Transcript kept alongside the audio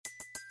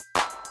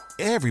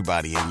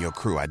Everybody in your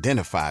crew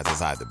identifies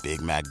as either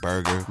Big Mac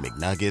Burger,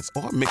 McNuggets,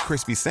 or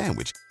McCrispy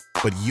Sandwich.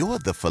 But you're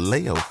the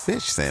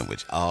Filet-O-Fish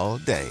Sandwich all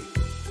day.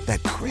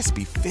 That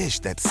crispy fish,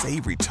 that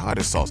savory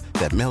tartar sauce,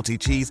 that melty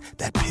cheese,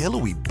 that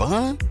pillowy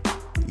bun.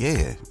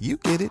 Yeah, you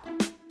get it.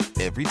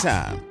 Every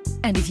time.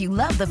 And if you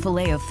love the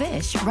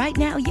Filet-O-Fish, right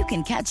now you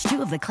can catch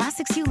two of the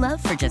classics you love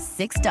for just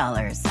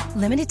 $6.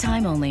 Limited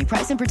time only.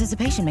 Price and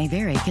participation may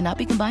vary. Cannot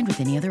be combined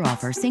with any other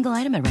offer. Single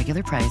item at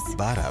regular price.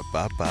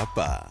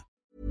 Ba-da-ba-ba-ba.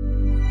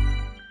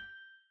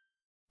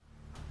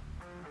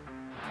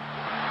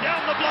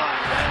 Down the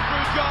blind,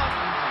 Andrew John.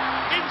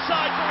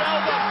 Inside for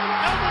Elba.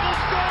 Elba will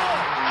score.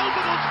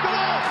 Elba will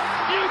score.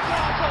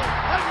 Newcastle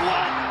have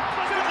won.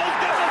 Biddle's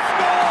going to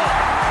score.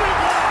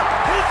 Fiddler,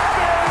 it's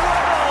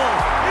farewell.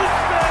 It's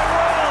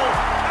farewell.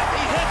 And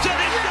he hits it.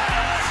 He's got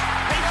it.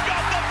 He's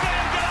got the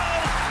field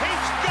goal.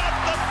 He's got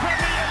the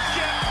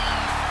premiership.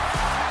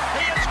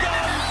 He has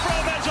gone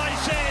from, as I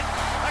said,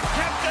 a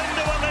captain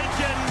to a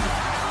legend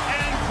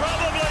and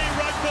probably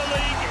rugby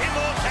league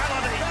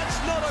immortality. That's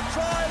not a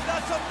try.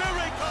 That's a miracle.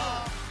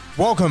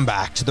 Welcome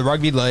back to the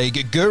Rugby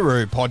League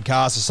Guru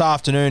podcast this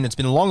afternoon. It's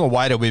been long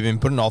awaited. We've been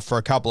putting off for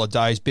a couple of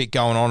days, bit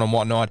going on and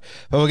whatnot,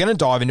 but we're going to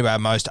dive into our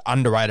most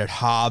underrated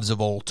halves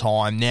of all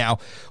time. Now,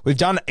 we've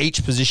done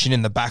each position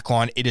in the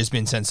backline. It has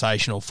been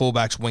sensational.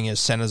 Fullbacks, wingers,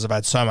 centres have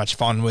had so much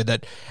fun with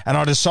it, and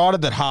I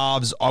decided that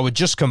halves, I would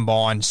just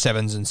combine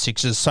sevens and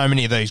sixes. So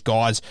many of these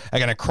guys are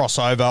going to cross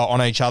over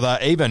on each other.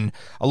 Even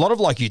a lot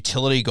of like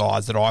utility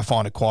guys that I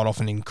find are quite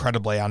often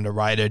incredibly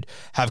underrated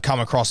have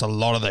come across a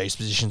lot of these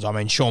positions. I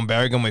mean, Sean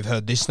Berrigan, we've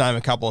heard this name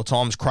a couple of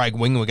times. Craig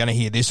Wing, we're going to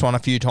hear this one a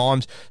few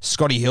times.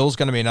 Scotty Hill's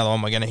going to be another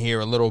one we're going to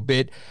hear a little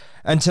bit.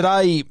 And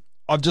today,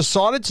 I've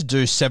decided to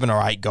do 7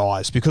 or 8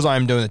 guys because I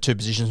am doing the 2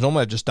 positions.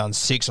 Normally, I've just done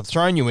 6. I've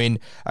thrown you in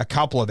a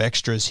couple of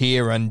extras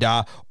here and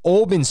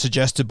all been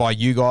suggested by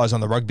you guys on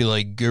the Rugby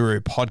League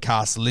Guru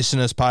podcast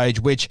listeners page,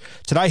 which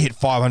today hit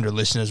 500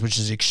 listeners, which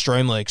is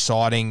extremely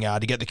exciting to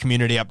get the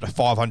community up to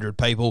 500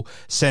 people.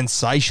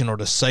 Sensational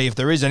to see. If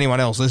there is anyone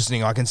else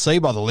listening, I can see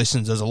by the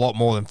listens there's a lot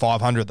more than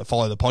 500 that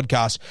follow the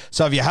podcast.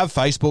 So if you have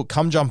Facebook,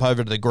 come jump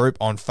over to the group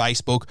on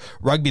Facebook,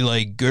 Rugby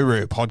League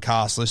Guru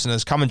podcast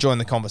listeners. Come and join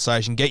the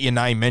conversation. Get your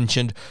name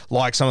mentioned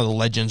like some of the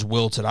legends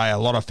will today. A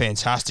lot of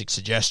fantastic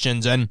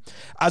suggestions. And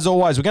as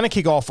always, we're going to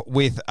kick off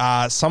with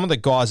some of the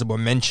guys that were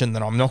mentioned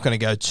that I'm not going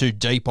to go too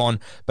deep on,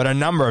 but a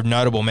number of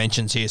notable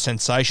mentions here.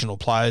 Sensational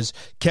players.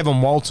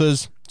 Kevin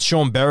Walters,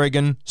 Sean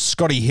Berrigan,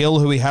 Scotty Hill,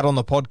 who we had on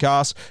the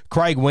podcast,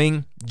 Craig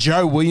Wing,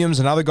 Joe Williams,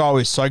 another guy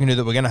we've spoken to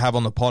that we're going to have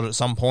on the pod at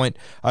some point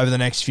over the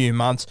next few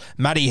months,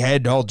 Matty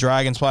Head, old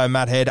Dragons player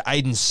Matt Head,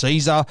 Aiden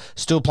Caesar,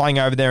 still playing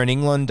over there in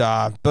England,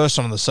 burst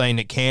on the scene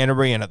at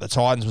Canterbury and at the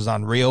Titans was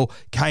unreal.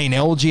 Kane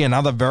Elgey,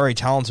 another very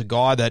talented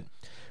guy that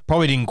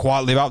probably didn't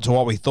quite live up to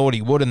what we thought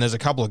he would, and there's a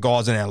couple of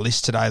guys in our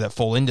list today that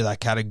fall into that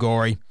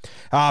category.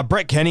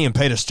 Brett Kenny and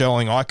Peter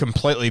Sterling, I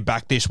completely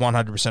back this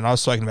 100%. I've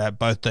spoken about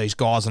both these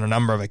guys on a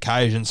number of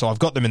occasions, so I've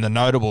got them in the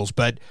notables,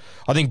 but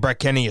I think Brett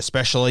Kenny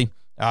especially,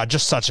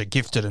 just such a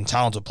gifted and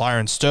talented player,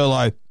 and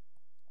Sterlo,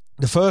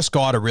 the first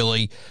guy to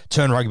really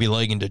turn rugby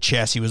league into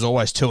chess. He was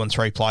always 2 and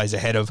 3 plays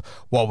ahead of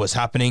what was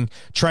happening.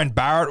 Trent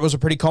Barrett was a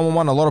pretty common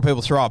one. A lot of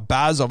people throw up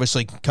Baz,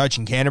 obviously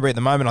coaching Canterbury at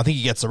the moment. I think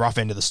he gets the rough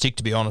end of the stick,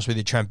 to be honest with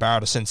you. Trent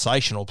Barrett, a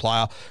sensational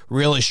player,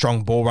 really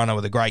strong ball runner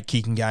with a great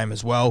kicking game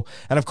as well.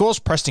 And of course,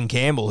 Preston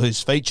Campbell,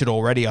 who's featured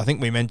already. I think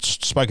we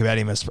spoke about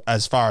him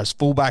as far as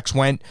fullbacks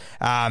went.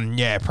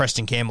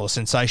 Preston Campbell, a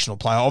sensational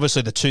player.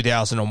 Obviously, the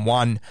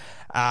 2001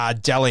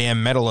 Dally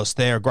M medalist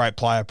there, a great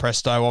player,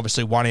 Presto,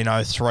 obviously won in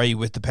 03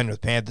 with the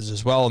Penrith Panthers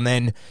as well, and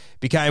then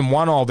became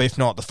one of, if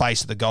not the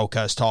face of the Gold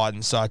Coast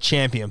Titans, so a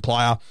champion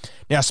player.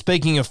 Now,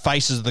 speaking of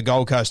faces of the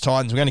Gold Coast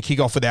Titans, we're going to kick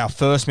off with our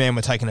first man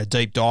we're taking a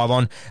deep dive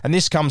on, and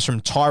this comes from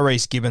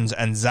Tyrese Gibbons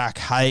and Zach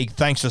Haig.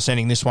 Thanks for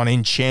sending this one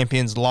in,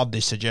 champions. Love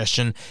this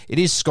suggestion. It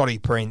is Scotty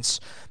Prince.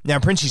 Now,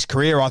 Prince's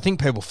career, I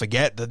think people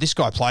forget that this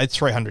guy played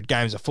 300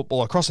 games of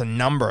football across a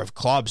number of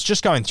clubs,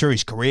 just going through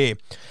his career.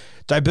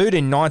 Debuted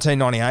in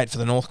 1998 for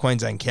the North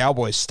Queensland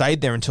Cowboys, stayed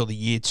there until the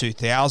year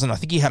 2000. I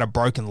think he had a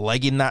broken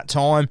leg in that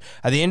time.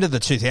 At the end of the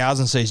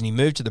 2000 season, he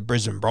moved to the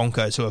Brisbane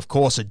Broncos, who, of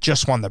course, had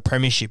just won the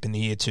premiership in the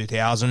year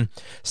 2000.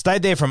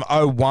 Stayed there from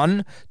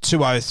 01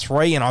 to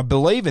 03, and I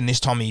believe in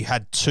this time he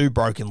had 2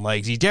 broken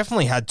legs. He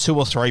definitely had 2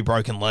 or 3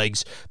 broken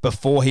legs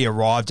before he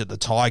arrived at the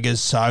Tigers,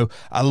 so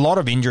a lot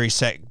of injury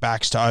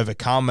setbacks to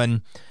overcome,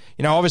 and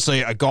you know,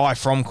 obviously a guy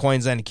from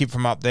Queensland, a kid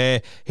from up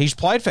there, he's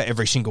played for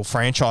every single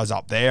franchise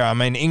up there. I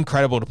mean,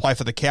 incredible to play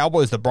for the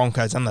Cowboys, the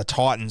Broncos, and the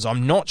Titans.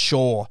 I'm not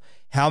sure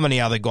how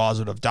many other guys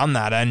would have done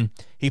that, and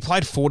he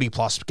played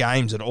 40-plus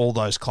games at all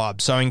those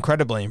clubs, so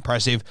incredibly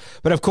impressive.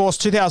 But, of course,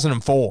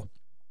 2004,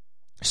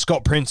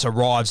 Scott Prince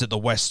arrives at the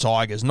West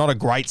Tigers. Not a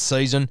great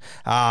season.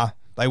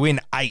 They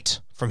win 8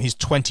 from his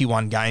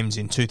 21 games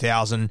in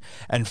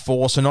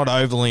 2004, so not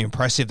overly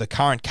impressive. The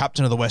current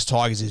captain of the West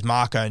Tigers is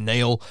Mark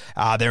O'Neill,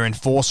 their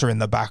enforcer in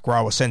the back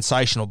row, a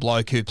sensational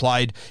bloke who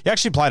he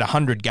actually played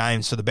 100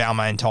 games for the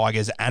Balmain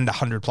Tigers and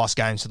 100-plus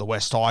games for the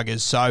West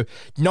Tigers, so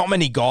not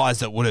many guys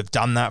that would have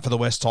done that for the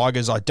West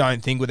Tigers, I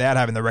don't think, without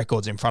having the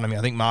records in front of me.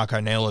 I think Mark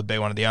O'Neill would be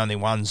one of the only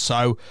ones,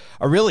 so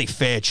a really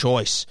fair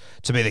choice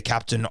to be the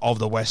captain of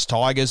the West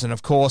Tigers. And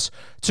of course,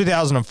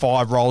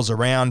 2005 rolls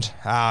around.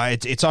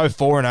 It's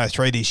 04 and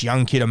 03. This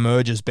young kid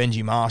emerges,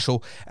 Benji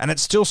Marshall, and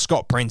it's still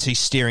Scott Prince. He's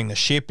steering the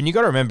ship. And you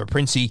got to remember,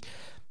 Princey,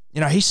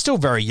 he's still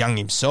very young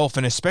himself,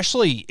 and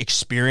especially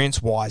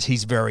experience-wise,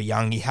 he's very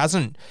young. He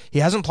hasn't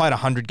played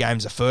 100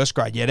 games of first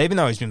grade yet, even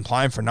though he's been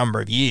playing for a number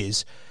of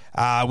years.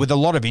 With a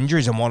lot of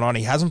injuries and whatnot,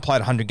 he hasn't played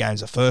 100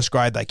 games of first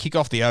grade. They kick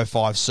off the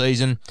 05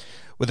 season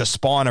with a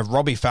spine of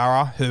Robbie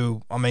Farah,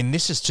 who,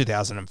 this is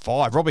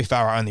 2005. Robbie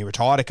Farah only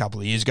retired a couple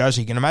of years ago, so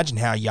you can imagine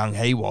how young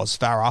he was,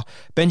 Farah.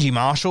 Benji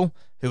Marshall,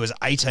 who was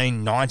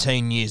 18,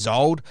 19 years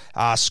old.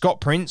 Scott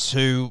Prince,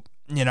 who,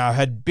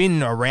 had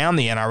been around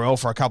the NRL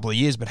for a couple of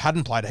years but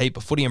hadn't played a heap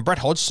of footy. And Brett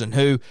Hodgson,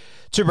 who,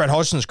 to Brett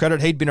Hodgson's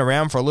credit, he'd been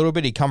around for a little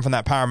bit. He'd come from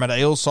that Parramatta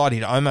Eels side.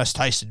 He'd almost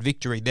tasted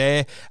victory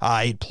there.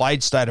 He'd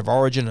played State of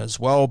Origin as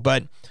well,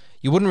 but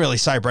you wouldn't really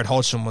say Brett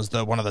Hodgson was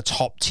one of the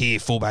top-tier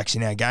fullbacks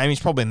in our game.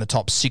 He's probably in the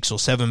top 6 or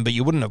 7, but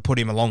you wouldn't have put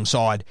him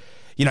alongside,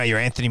 your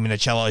Anthony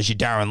Minicellos, your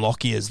Darren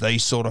Lockyers,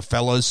 these sort of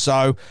fellas.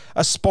 So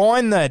a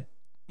spine that,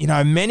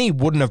 many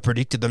wouldn't have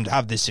predicted them to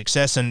have this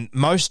success, and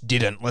most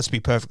didn't, let's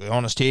be perfectly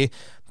honest here.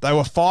 They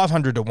were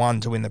 500 to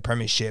 1 to win the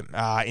premiership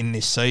in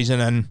this season,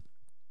 and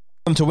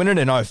to win it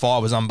in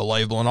 05 was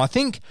unbelievable. And I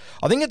think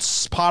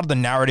it's part of the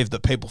narrative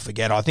that people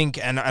forget. I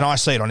think, and I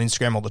see it on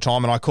Instagram all the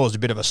time, and I caused a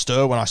bit of a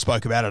stir when I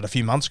spoke about it a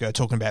few months ago,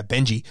 talking about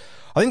Benji.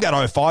 I think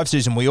that 05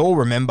 season, we all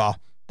remember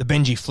the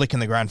Benji flick in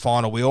the grand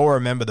final. We all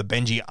remember the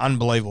Benji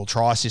unbelievable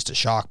try assist at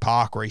Shark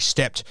Park, where he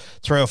stepped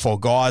 3 or 4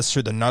 guys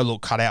through the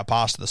no-look cutout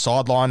pass to the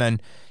sideline.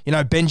 And,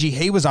 Benji,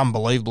 he was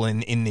unbelievable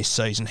in this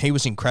season. He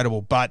was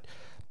incredible. But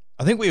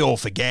I think we all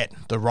forget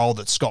the role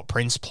that Scott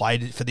Prince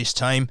played for this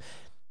team.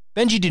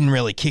 Benji didn't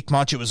really kick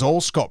much. It was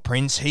all Scott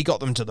Prince. He got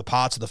them to the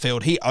parts of the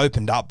field. He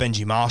opened up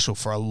Benji Marshall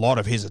for a lot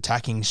of his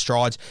attacking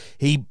strides.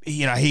 He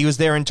was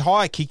their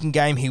entire kicking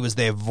game. He was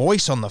their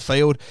voice on the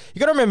field. You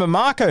got to remember,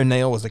 Mark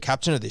O'Neill was the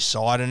captain of this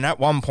side, and at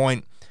one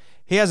point,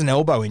 he has an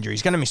elbow injury.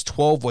 He's going to miss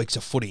 12 weeks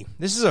of footy.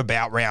 This is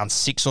about round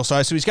 6 or so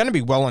he's going to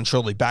be well and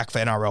truly back for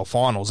NRL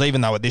finals,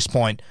 even though at this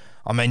point,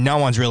 no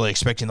one's really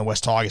expecting the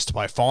West Tigers to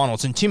play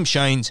finals. And Tim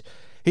Sheens,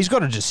 he's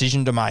got a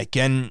decision to make,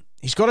 and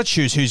he's got to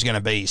choose who's going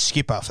to be his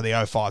skipper for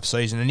the 05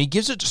 season, and he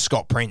gives it to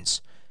Scott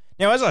Prince.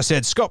 Now, as I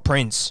said, Scott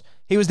Prince,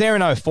 he was there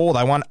in 04.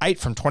 They won 8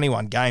 from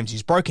 21 games.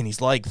 He's broken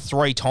his leg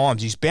 3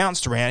 times. He's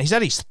bounced around. He's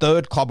at his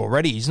 3rd club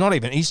already. He's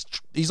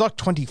like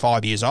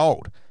 25 years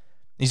old.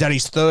 He's at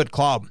his 3rd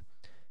club.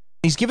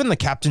 He's given the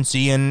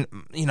captaincy, and,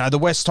 the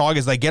West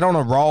Tigers, they get on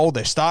a roll.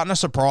 They're starting to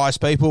surprise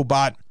people,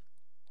 but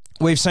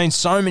we've seen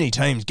so many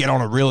teams get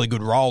on a really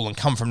good roll and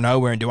come from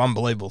nowhere and do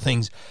unbelievable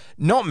things.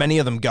 Not many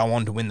of them go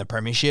on to win the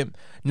premiership.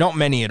 Not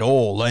many at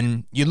all.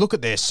 And you look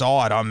at their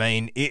side,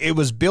 it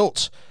was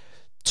built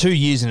 2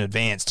 years in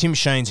advance. Tim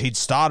Sheens, he'd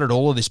started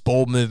all of this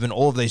ball movement,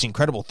 all of these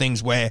incredible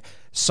things where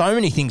so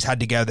many things had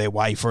to go their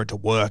way for it to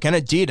work. And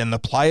it did. And the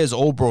players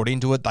all brought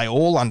into it. They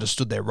all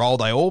understood their role.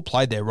 They all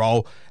played their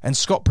role. And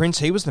Scott Prince,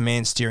 he was the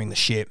man steering the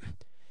ship.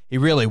 He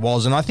really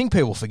was, and I think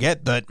people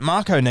forget that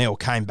Mark O'Neill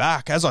came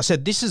back. As I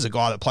said, this is a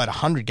guy that played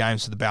 100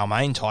 games for the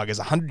Balmain Tigers,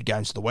 100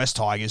 games for the West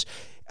Tigers.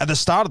 At the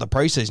start of the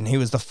preseason, he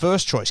was the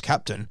first-choice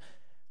captain.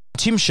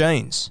 Tim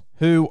Sheens,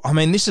 who,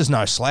 this is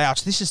no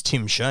slouch. This is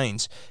Tim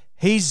Sheens.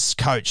 He's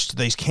coached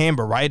these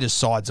Canberra Raiders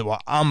sides that were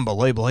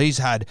unbelievable. He's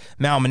had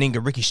Mal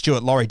Meninga, Ricky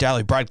Stewart, Laurie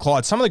Daly, Brad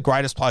Clyde, some of the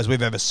greatest players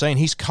we've ever seen.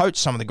 He's coached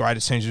some of the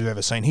greatest teams we've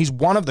ever seen. He's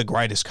one of the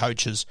greatest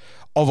coaches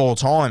of all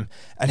time,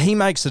 and he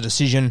makes the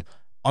decision,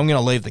 I'm going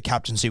to leave the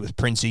captaincy with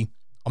Princey.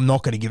 I'm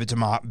not going to give it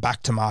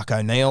back to Mark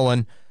O'Neill.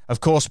 And, of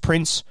course,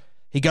 Prince,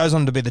 he goes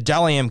on to be the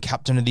Dally M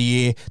Captain of the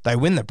Year. They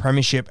win the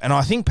premiership. And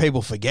I think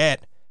people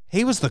forget,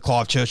 he was the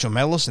Clive Churchill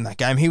medalist in that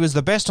game. He was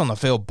the best on the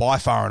field by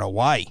far and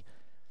away.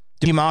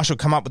 Did Marshall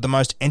come up with the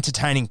most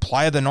entertaining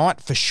play of the night?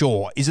 For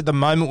sure. Is it the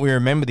moment we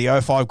remember the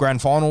 05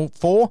 grand final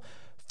for?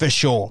 For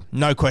sure.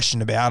 No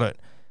question about it.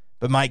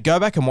 But, mate,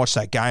 go back and watch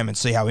that game and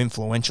see how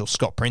influential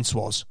Scott Prince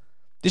was.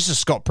 This is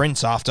Scott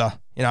Prince after,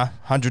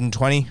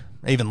 120,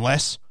 even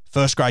less,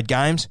 first-grade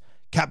games,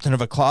 captain of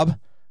a club.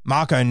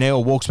 Mark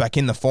O'Neill walks back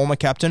in, the former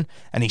captain,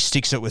 and he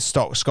sticks it with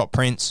Scott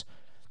Prince.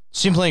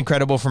 Simply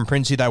incredible from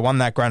Princey. They won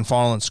that grand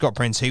final, and Scott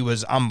Prince, he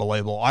was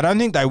unbelievable. I don't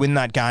think they win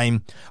that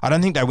game. I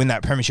don't think they win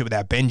that premiership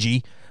without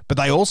Benji, but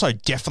they also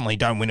definitely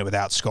don't win it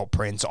without Scott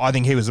Prince. I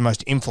think he was the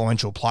most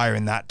influential player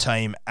in that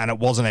team, and it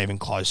wasn't even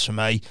close for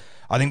me.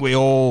 I think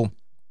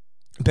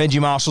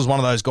Benji Marshall's one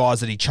of those guys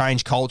that he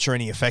changed culture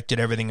and he affected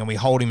everything, and we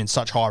hold him in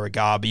such high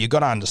regard, but you've got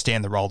to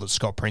understand the role that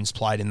Scott Prince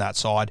played in that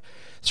side.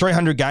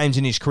 300 games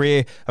in his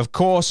career. Of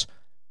course,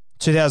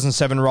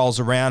 2007 rolls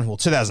around,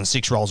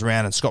 2006 rolls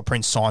around, and Scott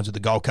Prince signs with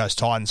the Gold Coast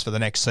Titans for the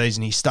next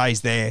season. He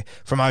stays there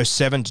from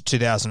 2007 to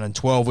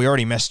 2012. We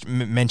already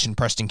mentioned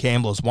Preston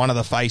Campbell as one of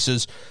the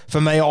faces. For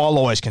me, I'll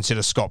always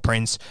consider Scott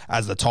Prince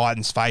as the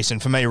Titans' face,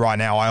 and for me right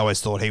now, I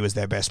always thought he was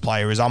their best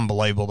player. He was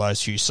unbelievable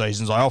those few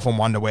seasons. I often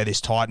wonder where this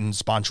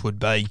Titans bunch would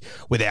be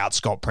without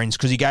Scott Prince,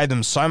 because he gave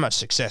them so much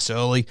success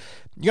early.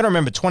 You got to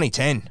remember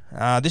 2010.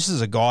 This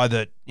is a guy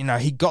that,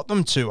 he got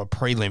them to a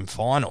prelim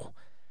final.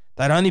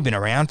 They'd only been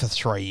around for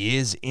 3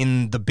 years.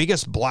 In the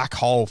biggest black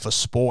hole for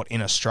sport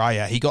in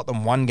Australia, he got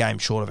them one game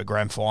short of a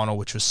grand final,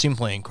 which was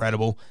simply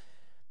incredible.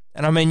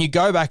 And you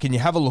go back and you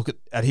have a look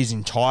at his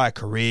entire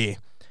career.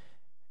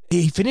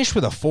 He finished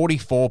with a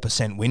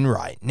 44% win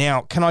rate.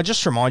 Now, can I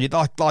just remind you,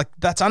 like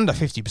that's under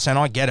 50%,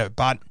 I get it,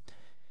 but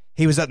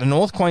he was at the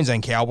North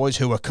Queensland Cowboys,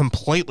 who were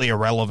completely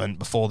irrelevant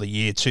before the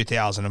year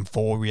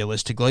 2004,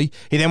 realistically.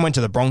 He then went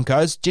to the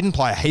Broncos, didn't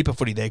play a heap of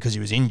footy there because he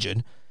was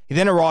injured. He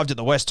then arrived at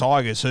the West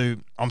Tigers, who,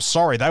 I'm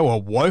sorry, they were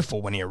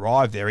woeful when he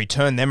arrived there. He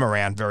turned them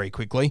around very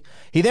quickly.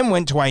 He then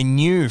went to a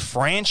new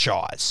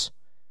franchise.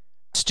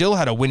 Still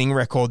had a winning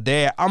record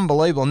there.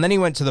 Unbelievable. And then he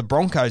went to the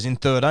Broncos in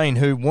 2013,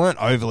 who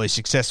weren't overly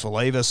successful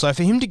either. So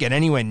for him to get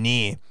anywhere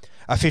near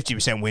a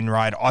 50% win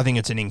rate, I think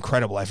it's an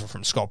incredible effort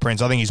from Scott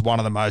Prince. I think he's one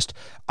of the most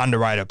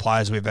underrated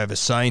players we've ever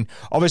seen.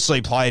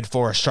 Obviously played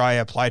for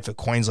Australia, played for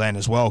Queensland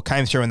as well.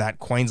 Came through in that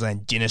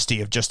Queensland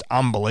dynasty of just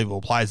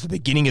unbelievable players, the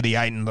beginning of the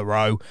 8 in the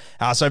row.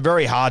 So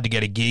very hard to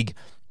get a gig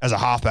as a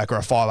halfback or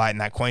a 5'8" in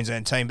that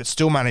Queensland team, but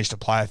still managed to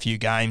play a few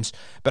games.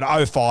 But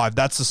 05,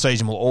 that's the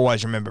season we'll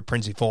always remember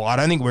Princey for. I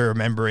don't think we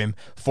remember him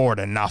for it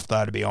enough,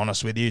 though, to be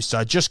honest with you.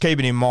 So just keep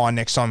it in mind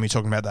next time you're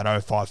talking about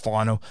that 05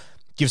 final.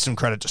 Give some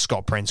credit to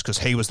Scott Prince, because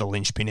he was the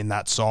linchpin in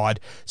that side.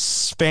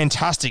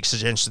 Fantastic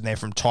suggestion there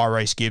from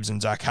Tyrese Gibbs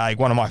and Zach Haig,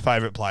 one of my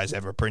favourite players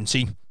ever,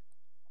 Princey.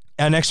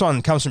 Our next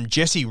one comes from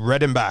Jesse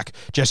Redenbach.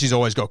 Jesse's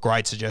always got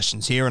great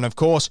suggestions here. And, of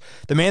course,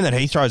 the man that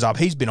he throws up,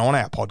 he's been on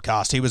our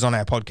podcast. He was on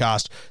our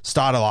podcast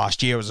started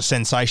last year. It was a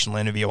sensational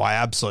interview. I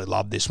absolutely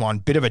loved this one.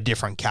 Bit of a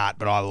different cat,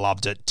 but I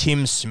loved it.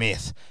 Tim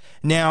Smith.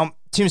 Now,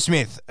 Tim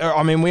Smith,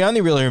 we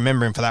only really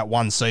remember him for that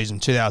one season,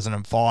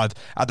 2005,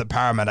 at the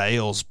Parramatta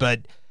Eels,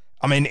 but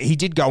he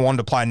did go on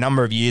to play a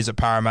number of years at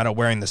Parramatta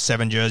wearing the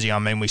 7 jersey.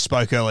 We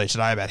spoke earlier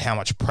today about how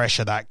much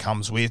pressure that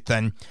comes with,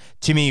 and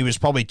Timmy was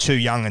probably too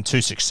young and too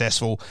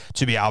successful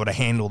to be able to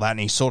handle that, and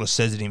he sort of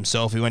says it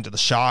himself. He went to the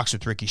Sharks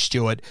with Ricky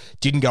Stewart,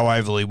 didn't go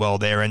overly well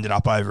there, ended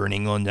up over in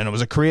England, and it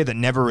was a career that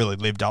never really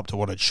lived up to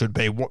what it should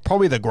be.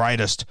 Probably the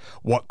greatest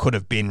what could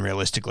have been,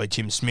 realistically,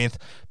 Tim Smith.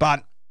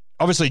 But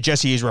obviously,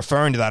 Jesse is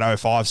referring to that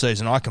 05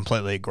 season. I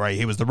completely agree.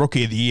 He was the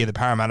Rookie of the Year. The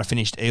Parramatta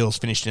Eels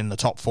finished in the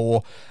top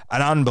 4.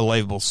 An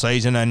unbelievable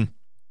season. And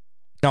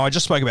I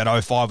just spoke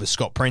about 05 with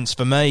Scott Prince.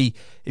 For me,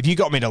 if you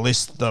got me to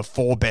list the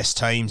 4 best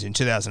teams in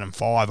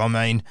 2005,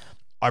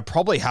 I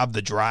probably have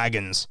the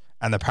Dragons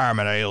and the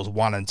Parramatta Eels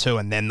 1 and 2,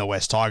 and then the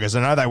West Tigers.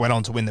 I know they went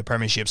on to win the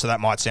premiership, so that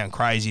might sound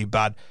crazy,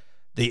 but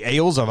the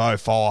Eels of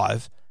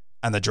 05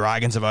 and the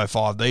Dragons of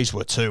 05, these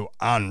were 2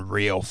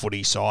 unreal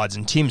footy sides.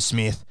 And Tim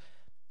Smith,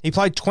 he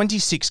played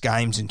 26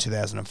 games in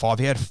 2005.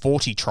 He had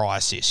 40 try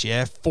assists,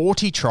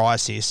 40 try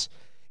assists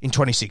in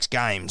 26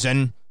 games.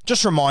 And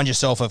just remind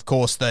yourself, of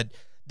course, that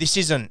this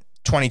isn't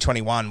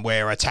 2021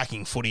 where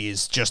attacking footy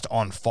is just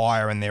on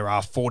fire and there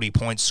are 40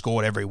 points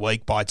scored every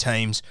week by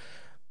teams.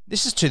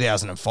 This is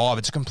 2005.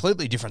 It's a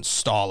completely different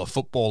style of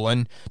football.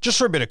 And just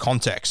for a bit of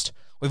context,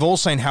 we've all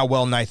seen how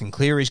well Nathan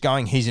Cleary's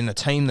going. He's in a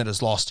team that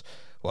has lost,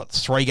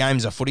 3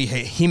 games of footy.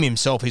 Him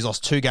himself, he's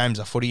lost 2 games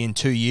of footy in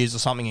 2 years or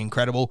something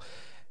incredible.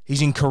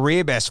 He's in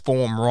career best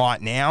form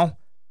right now.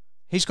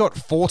 He's got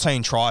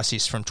 14 try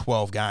assists from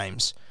 12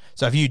 games.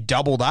 So if you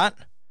double that,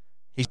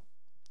 he's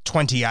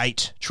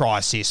 28 try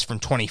assists from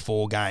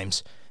 24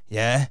 games.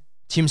 Yeah,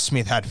 Tim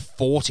Smith had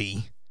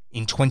 40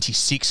 in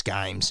 26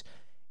 games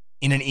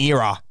in an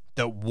era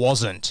that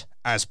wasn't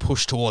as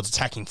pushed towards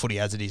attacking footy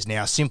as it is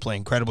now. Simply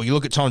incredible. You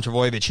look at Tom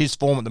Trbojevic, his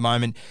form at the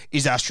moment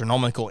is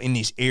astronomical in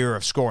this era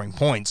of scoring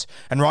points.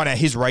 And right now,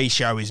 his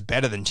ratio is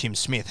better than Tim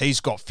Smith. He's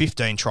got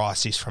 15 try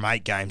assists from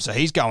 8 games. So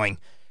he's going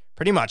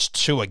pretty much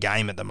 2 a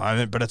game at the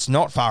moment, but it's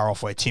not far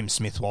off where Tim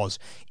Smith was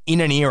in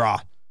an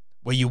era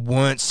where you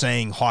weren't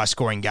seeing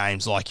high-scoring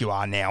games like you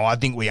are now. I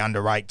think we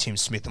underrate Tim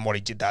Smith and what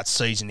he did that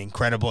season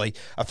incredibly.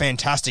 A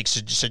fantastic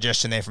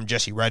suggestion there from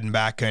Jesse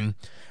Redenbach, and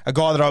a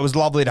guy that I was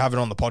lovely to have it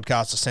on the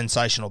podcast, a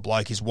sensational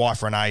bloke. His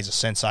wife, Renee, is a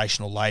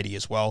sensational lady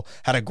as well.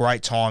 Had a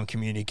great time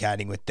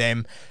communicating with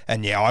them.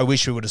 And, I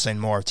wish we would have seen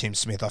more of Tim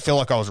Smith. I feel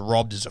like I was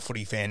robbed as a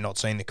footy fan not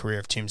seeing the career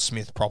of Tim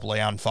Smith properly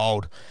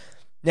unfold.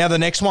 Now, the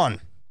next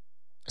one,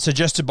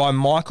 suggested by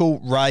Michael,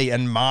 Ray,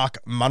 and Mark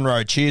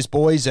Munro. Cheers,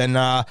 boys. And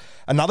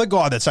another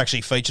guy that's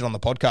actually featured on the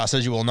podcast,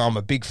 as you all know, I'm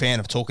a big fan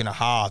of talking to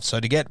halves. So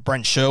to get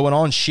Brent Sherwin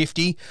on,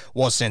 Shifty,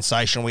 was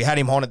sensational. We had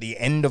him on at the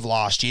end of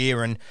last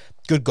year, and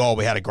Good goal.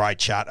 We had a great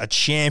chat. A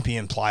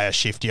champion player,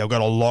 Shifty. I've got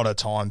a lot of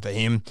time for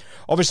him.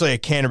 Obviously, a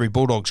Canterbury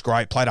Bulldogs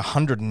great. Played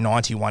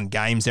 191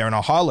 games there, and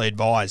I highly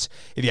advise,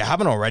 if you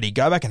haven't already,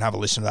 go back and have a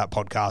listen to that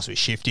podcast with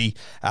Shifty.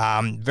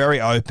 Very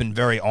open,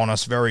 very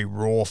honest, very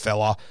raw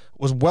fella.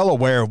 Was well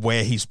aware of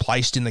where he's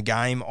placed in the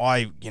game.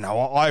 I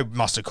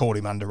must have called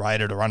him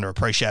underrated or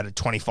underappreciated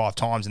 25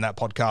 times in that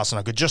podcast, and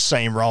I could just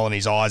see him rolling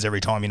his eyes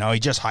every time. He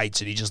just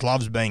hates it. He just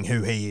loves being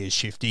who he is,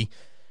 Shifty.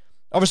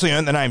 Obviously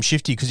earned the name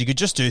Shifty because he could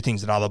just do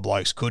things that other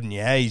blokes couldn't,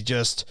 yeah? He's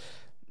just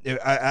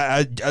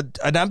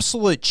an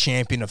absolute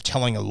champion of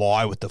telling a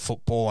lie with the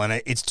football,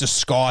 and it's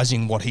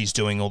disguising what he's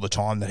doing all the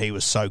time that he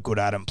was so good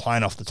at and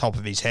playing off the top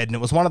of his head. And it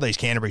was one of these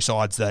Canterbury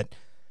sides that,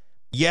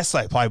 yes,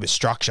 they play with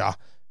structure,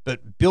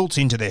 but built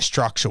into their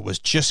structure was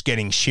just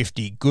getting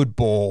Shifty good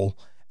ball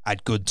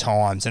at good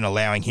times and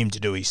allowing him to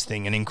do his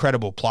thing. An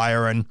incredible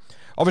player, and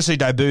obviously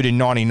debuted in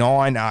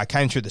 99,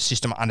 came through the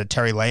system under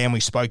Terry Lamb. We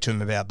spoke to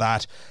him about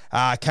that.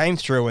 Came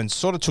through and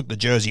sort of took the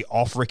jersey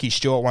off Ricky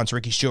Stewart once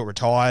Ricky Stewart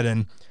retired.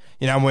 And,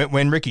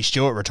 when Ricky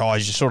Stewart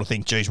retires, you sort of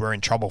think, geez, we're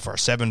in trouble for a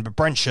 7. But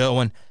Brent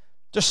Sherwin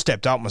just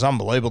stepped up and was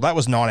unbelievable. That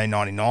was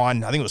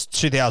 1999. I think it was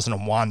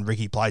 2001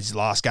 Ricky played his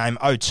last game.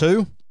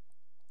 2002,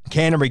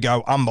 Canterbury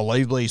go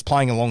unbelievably. He's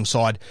playing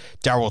alongside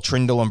Darryl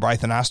Trindle and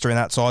Braithen Astor in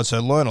that side,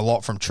 so learn a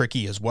lot from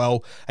Tricky as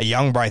well. A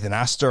young Braithen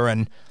Astor,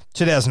 and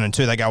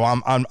 2002, they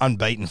go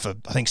unbeaten for,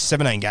 I think,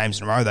 17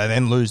 games in a row. They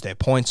then lose their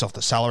points off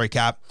the salary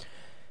cap.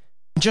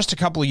 Just a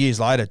couple of years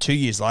later, 2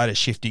 years later,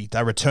 Shifty,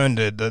 they return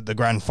to the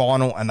grand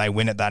final and they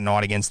win it that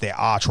night against their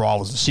arch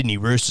rivals, the Sydney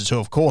Roosters, who,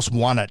 of course,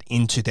 won it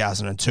in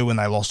 2002 when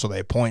they lost all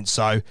their points.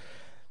 So,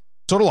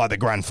 sort of like the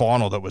grand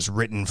final that was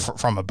written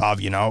from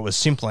above, it was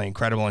simply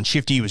incredible. And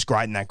Shifty was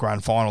great in that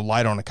grand final,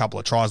 late on a couple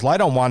of tries,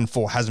 late on one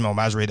for Hazem El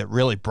Masri that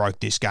really broke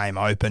this game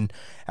open.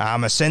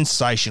 A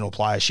sensational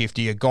player,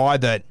 Shifty, a guy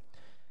that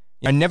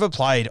never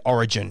played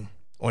Origin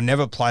or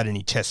never played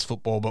any Test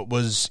football, but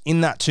was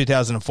in that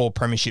 2004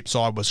 Premiership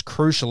side, was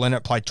crucial in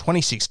it, played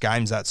 26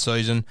 games that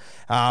season.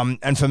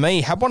 And for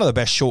me, had one of the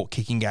best short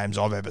kicking games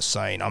I've ever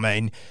seen. I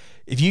mean,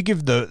 if you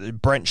give the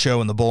Brent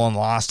Sherwin the ball on the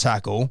last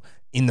tackle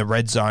in the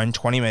red zone,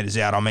 20 metres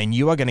out, I mean,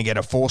 you are going to get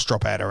a forced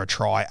drop out or a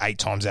try 8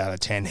 times out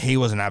of 10. He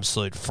was an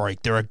absolute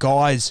freak. There are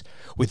guys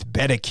with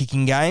better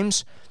kicking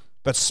games,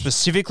 but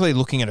specifically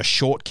looking at a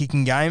short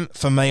kicking game,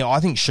 for me, I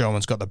think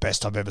Sherwin's got the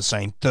best I've ever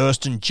seen.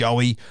 Thurston,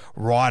 Joey,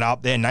 right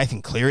up there.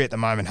 Nathan Cleary at the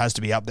moment has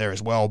to be up there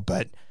as well,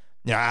 but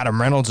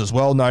Adam Reynolds as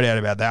well, no doubt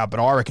about that.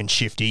 But I reckon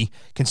Shifty,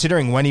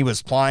 considering when he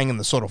was playing and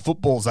the sort of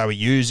footballs they were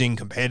using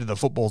compared to the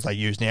footballs they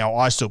use now,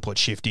 I still put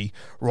Shifty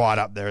right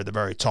up there at the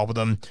very top of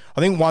them. I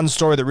think one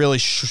story that really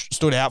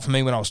stood out for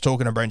me when I was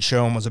talking to Brent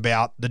Sherwin was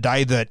about the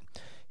day that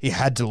he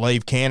had to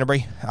leave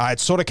Canterbury. It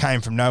sort of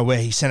came from nowhere.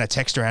 He sent a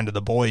text around to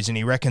the boys, and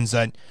he reckons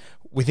that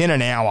within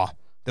an hour,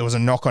 there was a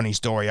knock on his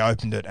door. He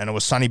opened it, and it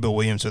was Sonny Bill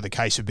Williams with a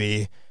case of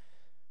beer.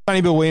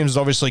 Sonny Bill Williams has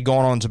obviously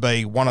gone on to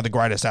be one of the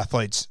greatest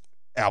athletes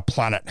our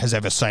planet has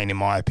ever seen, in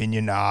my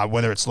opinion,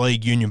 whether it's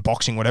league, union,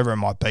 boxing, whatever it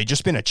might be.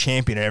 Just been a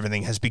champion at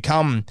everything, has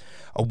become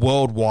a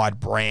worldwide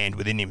brand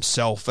within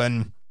himself.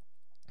 And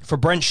for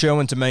Brent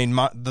Sherwin to mean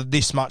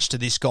this much to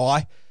this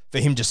guy, for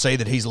him to see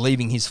that he's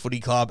leaving his footy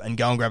club and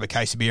go and grab a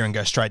case of beer and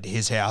go straight to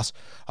his house,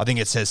 I think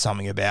it says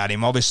something about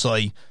him.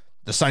 Obviously,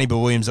 the Sonny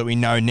Bill Williams that we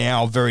know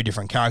now, very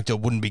different character,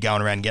 wouldn't be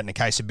going around getting a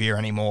case of beer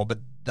anymore, but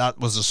that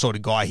was the sort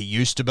of guy he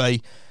used to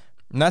be.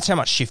 And that's how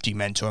much Shifty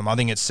meant to him. I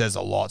think it says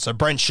a lot. So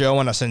Brent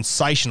Sherwin, a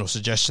sensational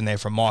suggestion there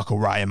from Michael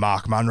Ray and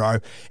Mark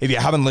Munro. If you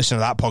haven't listened to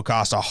that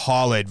podcast, I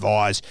highly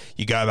advise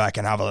you go back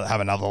and have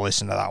another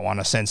listen to that one.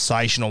 A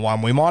sensational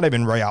one. We might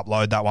even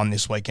re-upload that one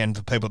this weekend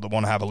for people that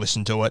want to have a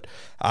listen to it.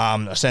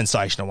 A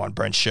sensational one,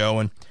 Brent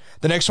Sherwin.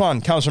 The next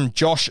one comes from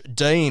Josh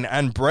Dean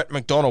and Brett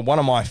McDonald, one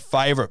of my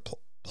favourite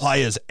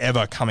players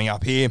ever coming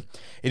up here.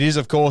 It is,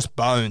 of course,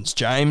 Bones,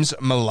 James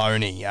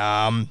Maloney.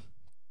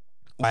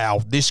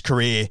 Wow, this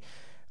career,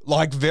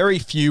 like very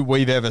few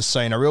we've ever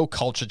seen. A real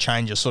culture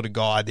changer sort of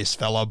guy, this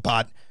fella,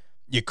 but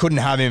you couldn't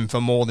have him for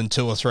more than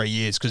 2 or 3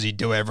 years because he'd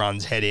do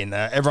everyone's head in.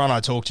 Everyone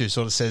I talk to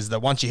sort of says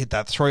that once you hit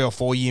that 3 or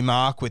 4 year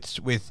mark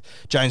with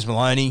James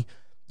Maloney,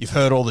 you've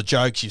heard all the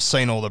jokes, you've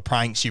seen all the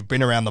pranks, you've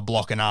been around the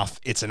block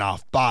enough, it's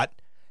enough. But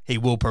he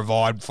will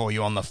provide for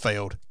you on the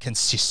field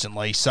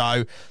consistently.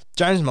 So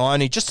James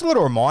Maloney, just a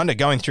little reminder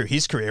going through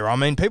his career. I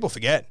mean, people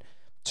forget,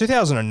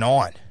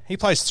 2009, he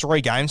plays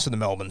 3 games for the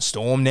Melbourne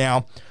Storm.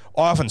 Now,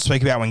 I often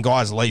speak about when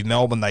guys leave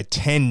Melbourne, they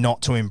tend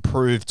not to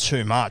improve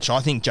too much. I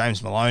think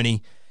James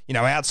Maloney,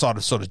 outside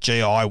of sort of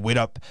GI,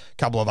 Widdop, a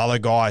couple of other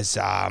guys,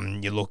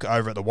 you look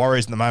over at the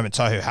Warriors at the moment,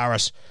 Tohu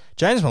Harris,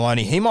 James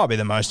Maloney, he might be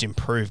the most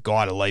improved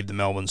guy to leave the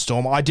Melbourne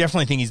Storm. I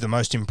definitely think he's the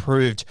most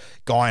improved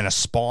guy in a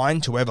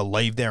spine to ever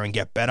leave there and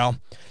get better.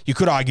 You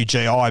could argue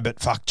GI, but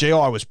GI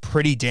was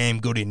pretty damn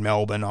good in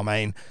Melbourne. I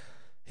mean,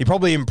 he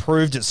probably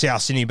improved at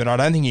South Sydney, but I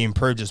don't think he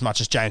improved as much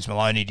as James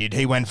Maloney did.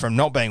 He went from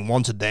not being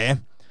wanted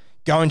there,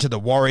 going to the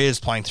Warriors,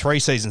 playing 3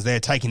 seasons there,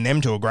 taking them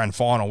to a grand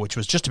final, which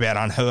was just about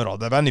unheard of.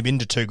 They've only been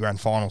to 2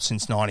 grand finals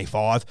since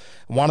 95.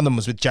 One of them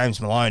was with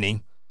James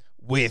Maloney.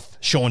 with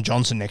Sean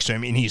Johnson next to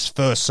him in his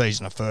first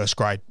season of first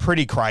grade.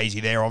 Pretty crazy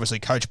there, obviously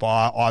coached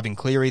by Ivan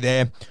Cleary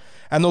there.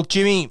 And look,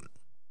 Jimmy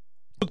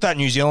took that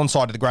New Zealand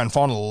side to the grand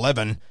final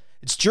 11.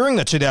 It's during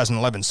the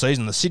 2011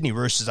 season, the Sydney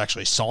Roosters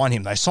actually signed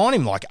him. They signed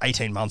him like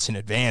 18 months in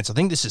advance. I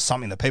think this is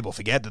something that people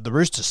forget, that the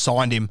Roosters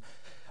signed him,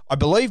 I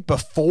believe,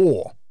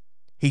 before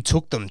he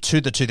took them to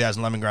the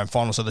 2011 grand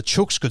final. So the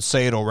Chooks could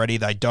see it already.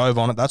 They dove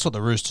on it. That's what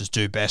the Roosters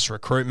do best,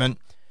 recruitment.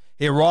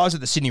 He arrives at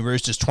the Sydney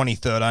Roosters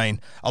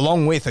 2013,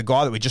 along with a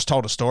guy that we just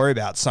told a story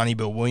about, Sonny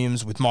Bill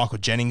Williams, with Michael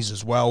Jennings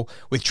as well,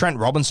 with Trent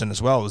Robinson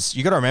as well.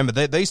 You got to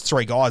remember, these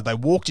three guys, they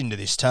walked into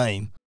this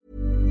team.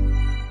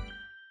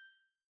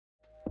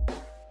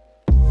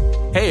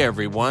 Hey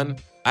everyone,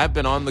 I've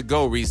been on the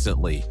go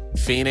recently.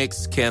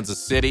 Phoenix,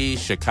 Kansas City,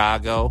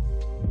 Chicago.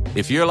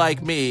 If you're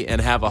like me and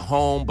have a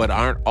home but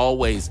aren't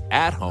always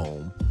at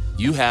home,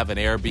 you have an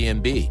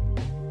Airbnb.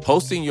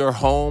 Hosting your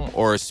home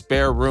or a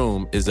spare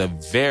room is a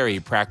very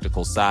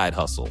practical side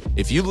hustle.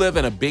 If you live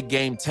in a big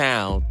game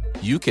town,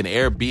 you can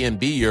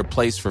Airbnb your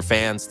place for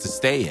fans to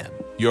stay in.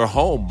 Your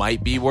home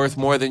might be worth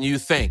more than you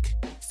think.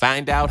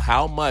 Find out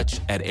how much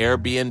at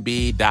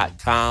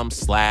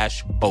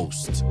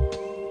airbnb.com/host.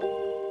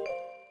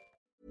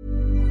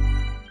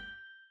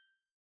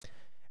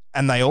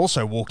 And they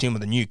also walked in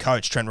with a new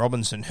coach, Trent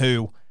Robinson,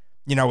 who,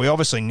 we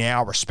obviously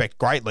now respect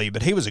greatly,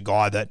 but he was a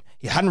guy that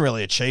he hadn't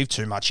really achieved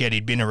too much yet.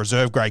 He'd been a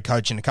reserve grade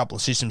coach in a couple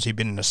of systems. He'd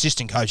been an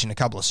assistant coach in a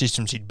couple of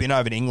systems. He'd been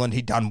over to England.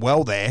 He'd done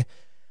well there.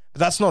 But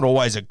that's not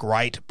always a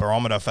great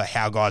barometer for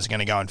how guys are going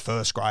to go in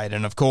first grade.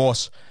 And, of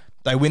course,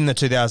 they win the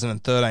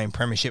 2013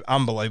 Premiership.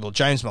 Unbelievable.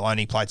 James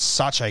Maloney played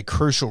such a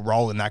crucial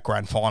role in that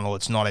grand final.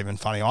 It's not even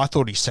funny. I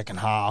thought his second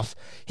half,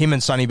 him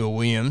and Sonny Bill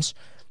Williams,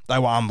 they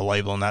were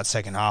unbelievable in that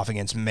second half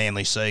against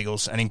Manly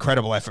Seagulls. An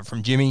incredible effort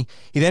from Jimmy.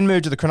 He then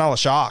moved to the Cronulla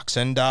Sharks.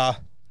 And,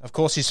 of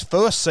course, his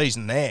first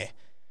season there,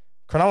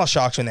 Cronulla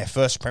Sharks win their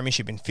first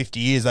premiership in 50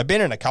 years. They've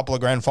been in a couple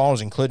of grand finals,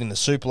 including the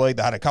Super League.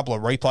 They had a couple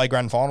of replay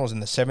grand finals in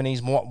the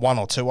 70s, one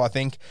or two, I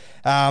think.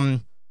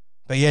 But,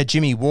 yeah,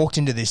 Jimmy walked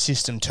into this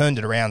system, turned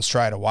it around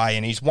straight away,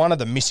 and he's one of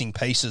the missing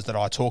pieces that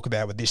I talk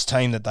about with this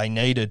team that they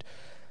needed.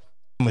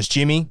 One was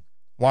Jimmy.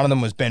 One of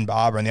them was Ben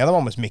Barber, and the other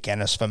one was Mick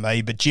Ennis for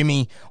me. But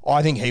Jimmy,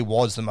 I think he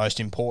was the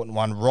most important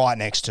one, right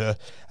next to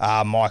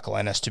Michael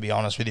Ennis, to be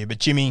honest with you. But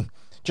Jimmy,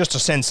 just a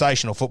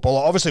sensational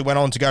footballer. Obviously went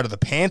on to go to the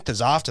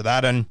Panthers after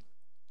that and,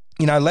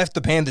 left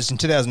the Panthers in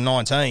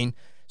 2019,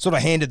 sort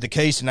of handed the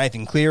keys to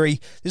Nathan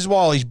Cleary. This is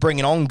while he's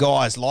bringing on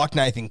guys like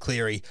Nathan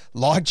Cleary,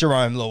 like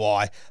Jerome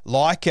Luai,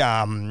 like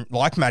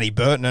Matty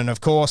Burton. And, of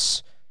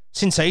course,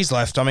 since he's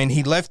left,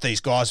 he left these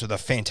guys with a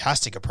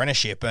fantastic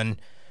apprenticeship. And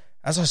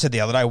as I said the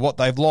other day,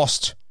 they've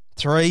lost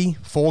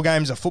 3-4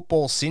 games of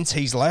football since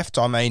he's left.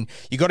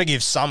 You got to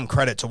give some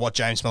credit to what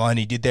James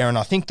Maloney did there. And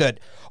I think that,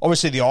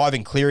 obviously, the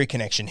Ivan Cleary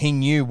connection, he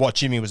knew what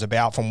Jimmy was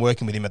about from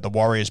working with him at the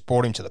Warriors,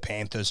 brought him to the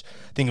Panthers.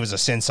 I think it was a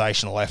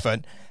sensational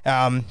effort.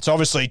 So,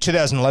 obviously,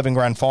 2011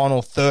 grand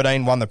final,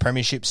 13 won the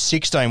premiership,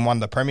 16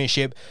 won the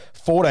premiership,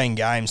 14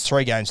 games,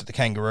 3 games at the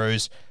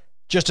Kangaroos.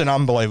 Just an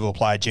unbelievable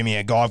player, Jimmy,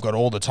 a guy I've got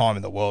all the time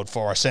in the world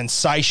for. A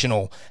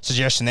sensational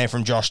suggestion there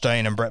from Josh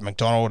Dean and Brett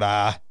McDonald.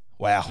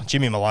 Wow,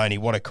 Jimmy Maloney,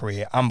 what a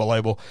career.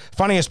 Unbelievable.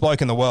 Funniest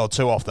bloke in the world,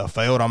 too, off the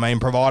field.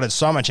 Provided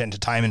so much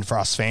entertainment for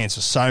us fans for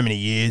so many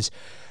years.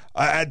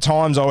 At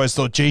times, I always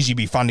thought, geez, he'd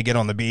be fun to get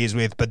on the beers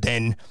with. But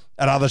then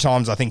at other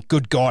times, I think,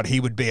 good God, he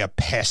would be a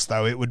pest,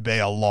 though. It would be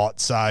a lot.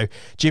 So,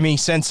 Jimmy,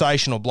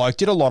 sensational bloke.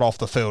 Did a lot off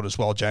the field as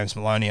well, James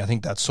Maloney. I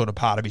think that's sort of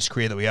part of his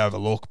career that we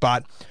overlook.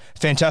 But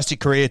fantastic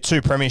career,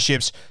 2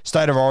 premierships,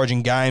 State of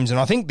Origin games. And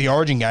I think the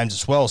Origin games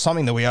as well,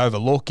 something that we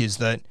overlook is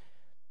that,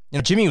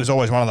 Jimmy was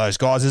always one of those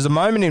guys. There's a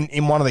moment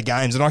in one of the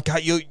games, and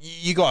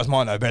you guys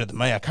might know better than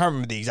me. I can't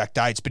remember the exact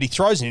dates, but he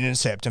throws an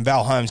intercept, and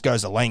Val Holmes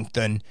goes the length.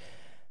 And,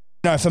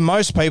 for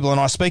most people, and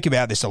I speak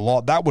about this a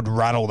lot, that would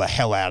rattle the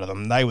hell out of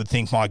them. They would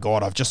think, my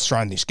God, I've just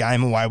thrown this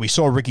game away. We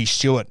saw Ricky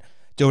Stewart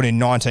do it in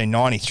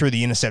 1990, threw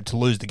the intercept to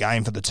lose the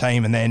game for the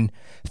team, and then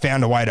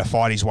found a way to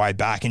fight his way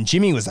back. And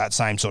Jimmy was that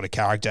same sort of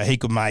character. He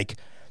could make,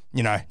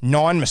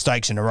 9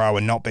 mistakes in a row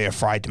and not be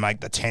afraid to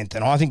make the 10th.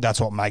 And I think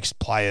that's what makes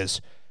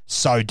players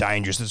so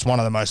dangerous. It's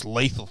one of the most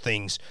lethal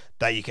things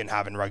that you can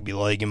have in rugby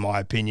league, in my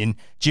opinion.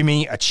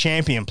 Jimmy, a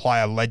champion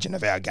player, legend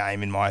of our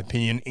game, in my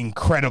opinion,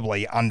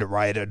 incredibly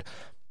underrated.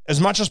 As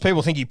much as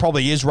people think he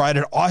probably is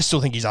rated, I still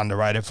think he's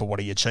underrated for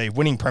what he achieved.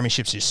 Winning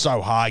premierships is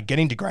so hard.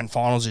 Getting to grand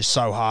finals is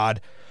so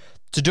hard.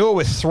 To do it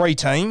with 3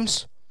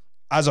 teams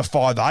as a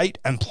 5'8"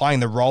 and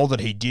playing the role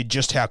that he did,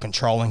 just how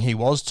controlling he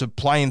was, to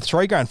play in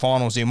 3 grand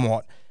finals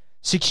in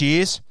 6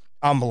 years?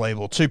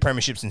 Unbelievable. 2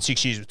 premierships in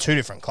 6 years with 2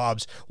 different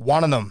clubs.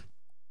 One of them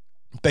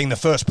being the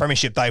first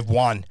premiership they've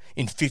won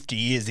in 50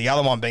 years. The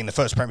other one being the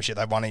first premiership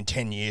they've won in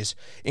 10 years.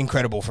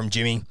 Incredible from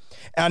Jimmy.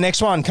 Our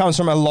next one comes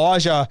from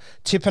Elijah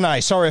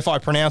Tipene. Sorry if I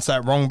pronounced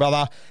that wrong,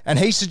 brother. And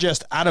he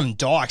suggests Adam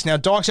Dykes. Now,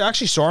 Dykes, I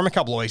actually saw him a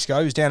couple of weeks ago.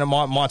 He was down at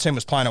my team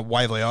was playing at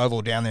Waverley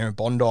Oval down there in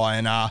Bondi.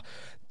 And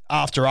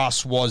after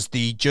us was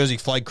the Jersey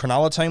Flegg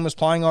Cronulla team was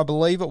playing, I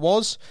believe it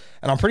was.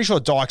 And I'm pretty sure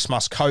Dykes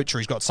must coach or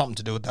he's got something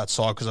to do with that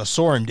side because I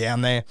saw him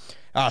down there.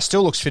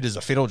 Still looks fit as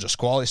a fiddle, just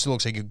quality. Still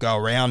looks like he could go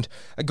around.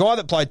 A guy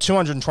that played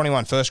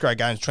 221 first-grade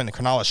games between the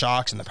Cronulla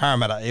Sharks and the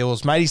Parramatta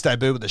Eels. Made his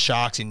debut with the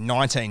Sharks in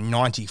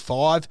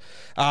 1995.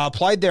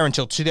 Played there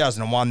until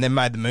 2001, then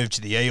made the move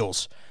to the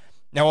Eels.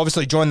 Now,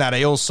 obviously, joined that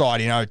Eels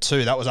side in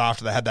 2002. That was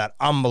after they had that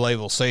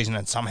unbelievable season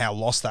and somehow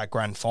lost that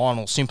grand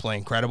final. Simply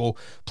incredible.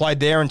 Played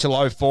there until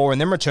 2004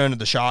 and then returned to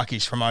the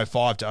Sharkies from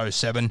 2005 to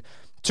 2007.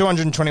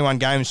 221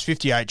 games,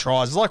 58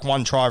 tries. It's like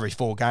one try every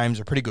 4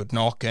 games. A pretty good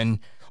knock. And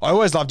I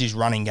always loved his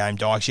running game,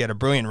 Dykes. He had a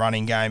brilliant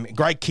running game,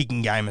 great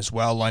kicking game as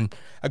well, and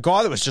a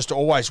guy that was just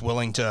always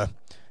willing to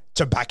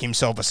back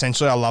himself,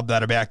 essentially. I love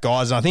that about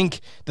guys. And I think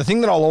the thing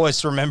that I'll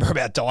always remember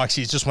about Dykes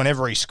is just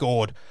whenever he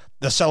scored,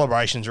 the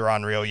celebrations were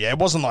unreal. Yeah, it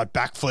wasn't like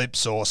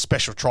backflips or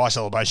special try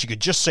celebrations. You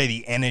could just see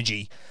the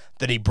energy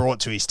that he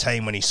brought to his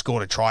team when he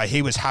scored a try.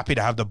 He was happy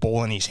to have the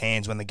ball in his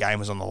hands when the game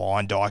was on the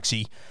line,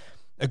 Dykesy.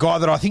 A guy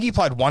that I think he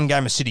played one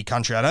game of City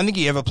Country. I don't think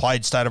he ever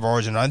played State of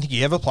Origin. I don't think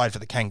he ever played for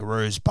the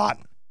Kangaroos, but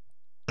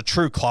a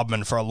true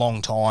clubman for a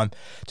long time.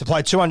 To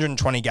play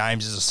 220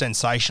 games is a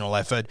sensational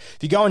effort. If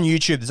you go on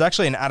YouTube, there's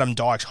actually an Adam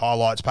Dykes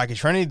highlights package.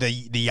 For any of the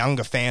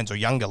younger fans or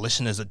younger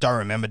listeners that don't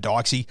remember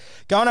Dykesy,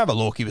 go and have a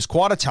look. He was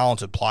quite a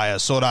talented player.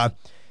 He's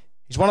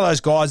one of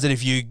those guys that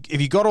if you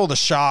got all the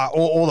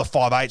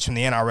 5'8" from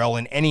the NRL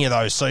in any of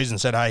those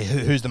seasons, said, hey,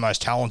 who's the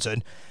most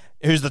talented?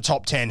 Who's the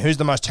top 10? Who's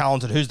the most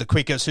talented? Who's the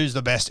quickest? Who's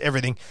the best?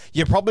 Everything.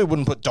 You probably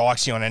wouldn't put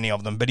Dykesy on any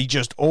of them, but he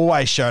just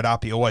always showed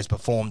up. He always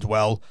performed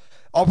well.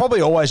 I'll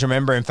probably always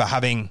remember him for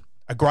having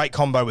a great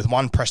combo with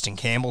one Preston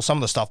Campbell. Some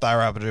of the stuff they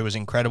were able to do was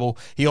incredible.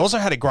 He also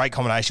had a great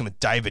combination with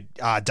David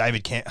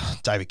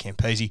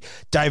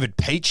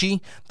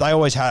Peachy. They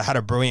always had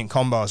a brilliant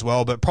combo as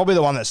well, but probably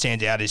the one that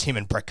stands out is him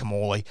and Brett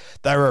Camorley.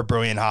 They were a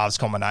brilliant halves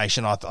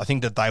combination. I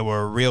think that they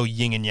were a real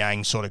yin and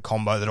yang sort of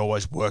combo that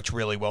always worked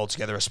really well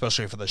together,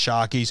 especially for the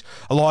Sharkies.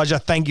 Elijah,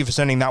 thank you for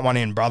sending that one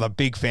in, brother.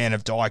 Big fan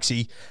of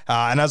Dykesy.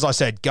 And as I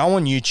said, go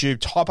on YouTube,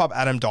 type up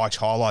Adam Dykes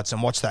highlights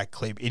and watch that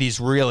clip. It is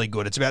really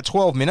good. It's about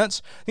 12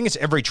 minutes. I think it's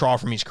every try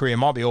from his career.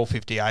 Might be all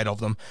 58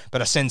 of them,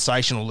 but a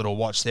sensational little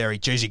watch there.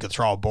 He could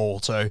throw a ball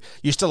too.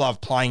 Used to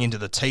love playing into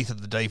the teeth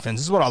of the defense.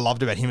 This is what I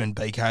loved about him and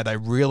BK. They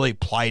really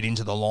played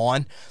into the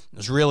line. It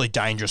was really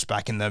dangerous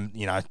back in the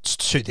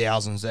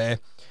 2000s there.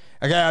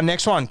 Okay, our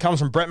next one comes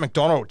from Brett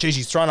McDonald. Geez,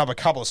 he's thrown up a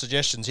couple of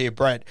suggestions here,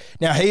 Brett.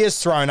 Now, he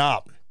has thrown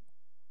up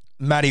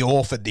Matty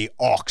Orford, the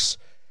Ox.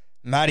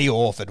 Matty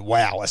Orford,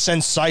 wow, a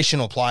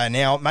sensational player.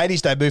 Now, made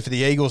his debut for the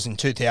Eagles in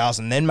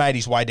 2000, then made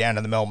his way down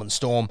to the Melbourne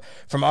Storm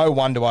from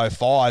 2001 to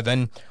 2005,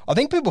 and I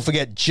think people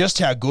forget just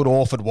how good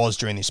Orford was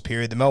during this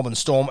period. The Melbourne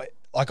Storm,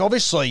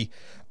 obviously,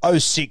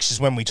 2006 is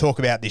when we talk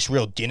about this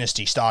real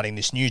dynasty starting,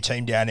 this new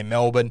team down in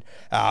Melbourne.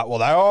 They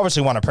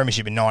obviously won a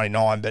premiership in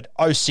 99, but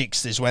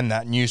 2006 is when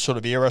that new sort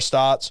of era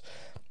starts.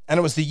 And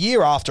it was the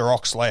year after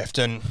Ox left,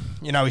 and,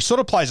 he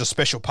sort of plays a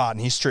special part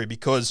in history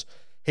because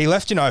he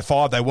left in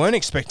 2005. They weren't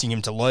expecting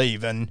him to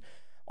leave. And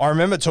I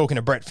remember talking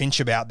to Brett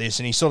Finch about this,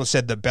 and he sort of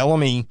said that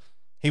Bellamy,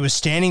 he was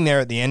standing there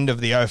at the end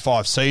of the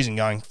 2005 season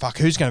going, fuck,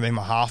 who's going to be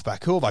my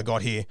halfback? Who have I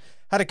got here?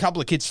 Had a couple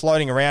of kids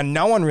floating around,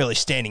 no one really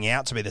standing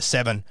out to be the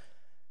 7.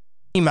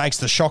 He makes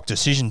the shock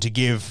decision to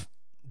give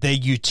their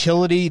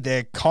utility,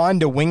 their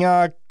kind of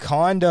winger,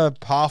 kind of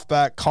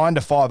halfback, kind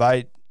of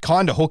 5'8",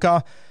 kind of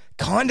hooker,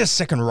 kind of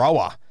second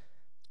rower,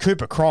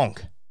 Cooper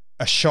Cronk,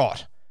 a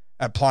shot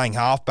at playing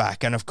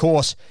halfback. And of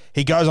course,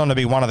 he goes on to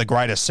be one of the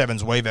greatest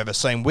 7s we've ever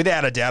seen.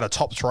 Without a doubt, a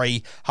top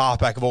 3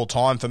 halfback of all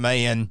time for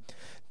me. And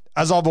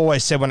as I've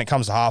always said when it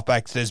comes to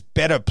halfbacks, there's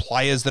better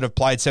players that have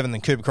played 7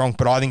 than Cooper Cronk,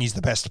 but I think he's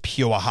the best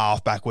pure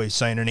halfback we've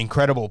seen. An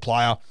incredible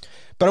player.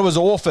 But it was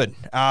Orford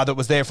that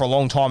was there for a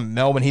long time in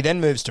Melbourne. He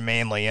then moves to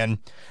Manly, and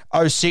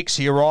 2006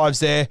 he arrives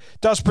there,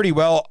 does pretty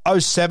well.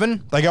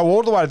 2007, they go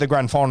all the way to the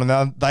grand final.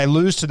 Now, they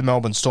lose to the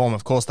Melbourne Storm.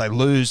 Of course, they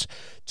lose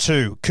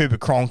to Cooper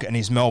Cronk and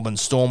his Melbourne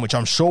Storm, which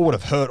I'm sure would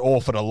have hurt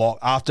Orford a lot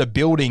after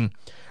building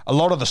a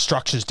lot of the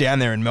structures down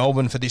there in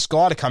Melbourne. For this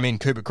guy to come in,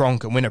 Cooper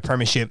Cronk, and win a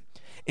premiership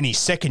in his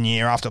second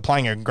year after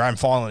playing a grand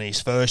final in his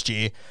first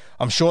year,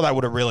 I'm sure that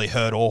would have really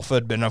hurt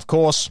Orford. But of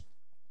course,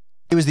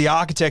 he was the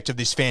architect of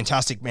this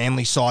fantastic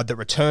Manly side that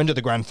returned to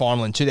the grand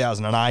final in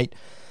 2008.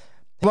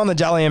 He won the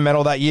Dally M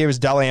medal that year as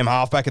Dally M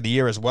halfback of the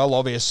year as well,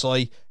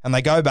 obviously. And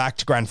they go back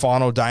to grand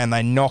final day and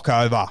they knock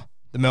over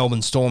the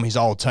Melbourne Storm, his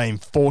old team,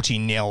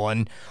 40-0.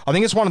 And I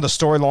think it's one of the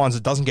storylines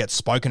that doesn't get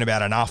spoken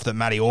about enough, that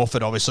Matty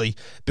Orford obviously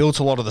built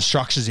a lot of the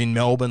structures in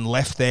Melbourne,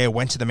 left there,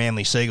 went to the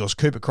Manly Seagulls.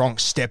 Cooper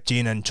Cronk stepped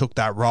in and took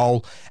that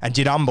role and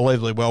did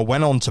unbelievably well,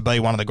 went on to be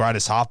one of the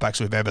greatest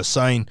halfbacks we've ever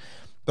seen.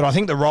 But I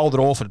think the role that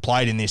Orford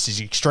played in this is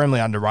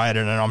extremely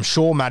underrated, and I'm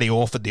sure Matty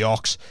Orford, the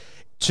Ox,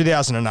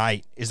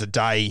 2008 is a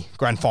day,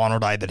 grand final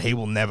day, that he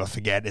will never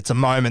forget. It's a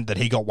moment that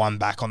he got one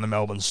back on the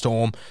Melbourne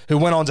Storm, who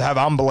went on to have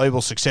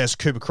unbelievable success.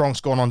 Cooper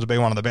Cronk's gone on to be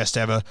one of the best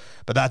ever,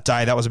 but that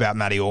day, that was about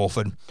Matty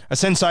Orford. A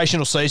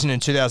sensational season in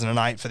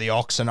 2008 for the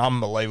Ox, an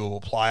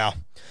unbelievable player.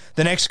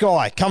 The next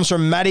guy comes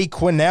from Matty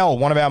Quinnell,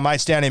 one of our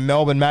mates down in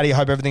Melbourne. Matty,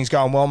 hope everything's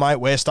going well, mate.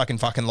 We're stuck in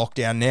fucking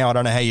lockdown now. I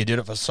don't know how you did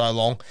it for so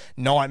long.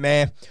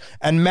 Nightmare.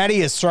 And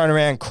Matty has thrown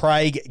around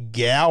Craig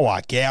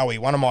Gower. Gowie,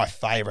 one of my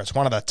favourites,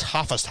 one of the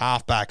toughest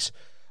halfbacks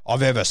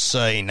I've ever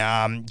seen.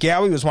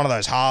 Gowie was one of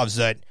those halves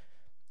that,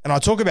 and I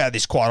talk about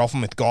this quite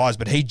often with guys,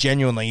 but he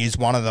genuinely is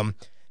one of them.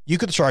 You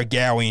could throw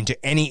Gowie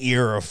into any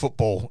era of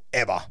football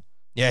ever.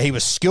 Yeah, he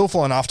was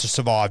skillful enough to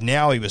survive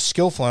now. He was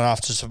skillful enough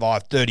to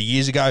survive 30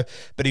 years ago,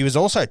 but he was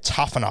also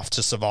tough enough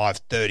to survive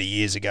 30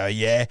 years ago.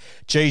 Yeah,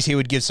 geez, he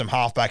would give some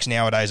halfbacks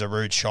nowadays a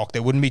rude shock.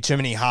 There wouldn't be too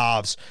many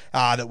halves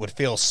that would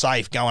feel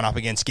safe going up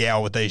against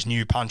Gower with these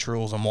new punch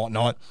rules and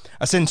whatnot.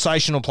 A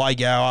sensational play,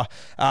 Gower.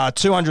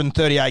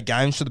 238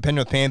 games for the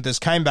Penrith Panthers.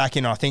 Came back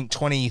in, I think,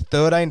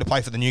 2013 to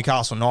play for the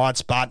Newcastle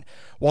Knights, but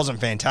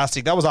wasn't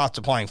fantastic. That was after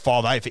playing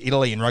 5'8" for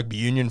Italy in rugby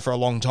union for a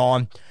long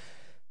time.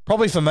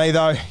 Probably for me,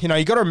 though, you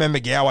got to remember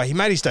Gower. He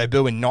made his debut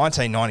in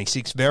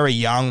 1996, very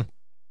young.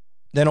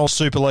 Then all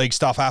Super League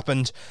stuff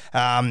happened.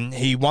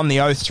 He won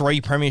the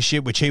 03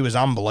 premiership, which he was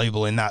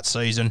unbelievable in that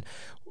season.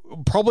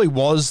 Probably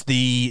was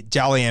the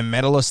Dally M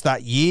medalist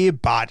that year,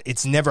 but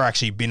it's never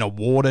actually been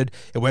awarded.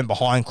 It went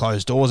behind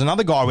closed doors.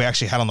 Another guy we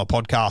actually had on the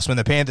podcast when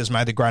the Panthers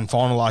made the grand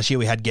final last year,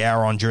 we had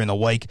Gower on during the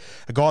week.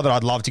 A guy that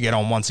I'd love to get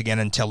on once again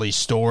and tell his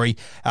story.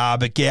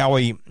 But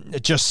Gowie,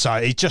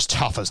 he's just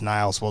tough as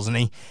nails, wasn't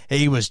he?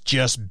 He was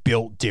just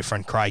built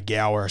different, Craig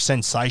Gower, a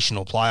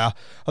sensational player.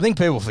 I think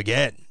people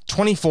forget.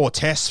 24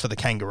 tests for the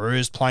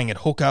Kangaroos, playing at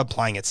hooker,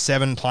 playing at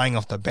 7, playing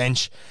off the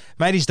bench.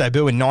 Made his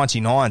debut in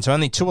 99, so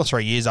only 2 or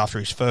 3 years after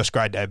his first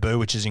grade debut,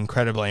 which is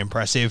incredibly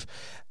impressive.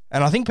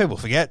 And I think people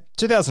forget,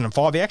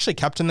 2005, he actually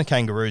captained the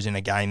Kangaroos in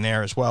a game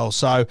there as well.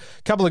 So a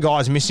couple of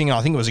guys missing,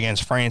 I think it was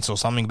against France or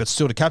something, but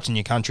still to captain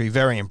your country,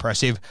 very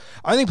impressive.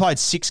 Only played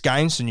 6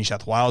 games for New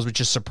South Wales,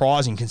 which is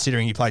surprising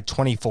considering he played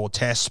 24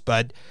 tests.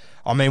 But,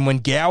 I mean, when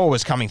Gower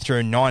was coming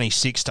through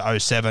 96 to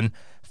 07,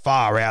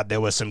 far out,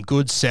 there were some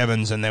good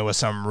 7s and there were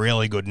some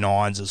really good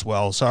 9s as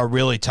well. So a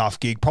really tough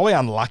gig. Probably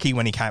unlucky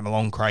when he came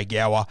along, Craig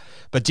Gower,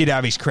 but did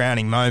have his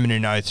crowning moment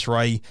in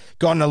 03.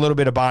 Got in a little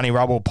bit of Barney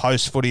Rubble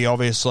post-footy,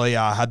 obviously.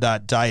 Had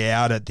that day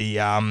out at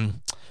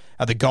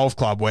the golf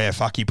club where,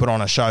 he put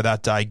on a show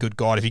that day. Good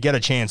God. If you get a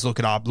chance, look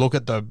it up. Look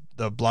at the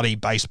bloody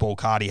baseball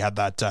card he had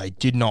that day.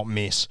 Did not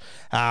miss.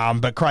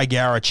 But Craig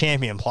Gower, a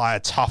champion player,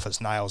 tough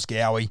as nails,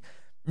 Gowie.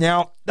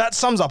 Now, that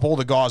sums up all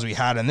the guys we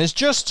had, and there's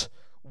just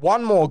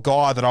one more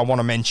guy that I want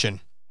to mention,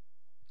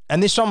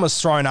 and this one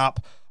was thrown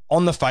up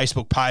on the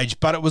Facebook page,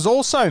 but it was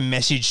also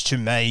messaged to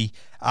me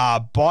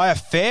by a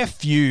fair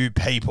few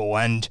people,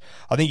 and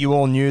I think you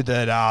all knew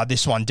that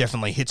this one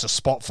definitely hits a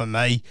spot for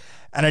me,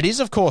 and it is,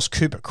 of course,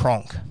 Cooper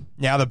Cronk.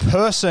 Now, the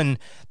person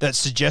that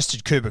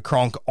suggested Cooper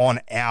Cronk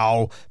on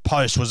our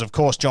post was, of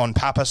course, John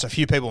Pappas. A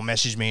few people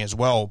messaged me as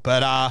well,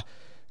 but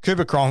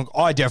Cooper Cronk,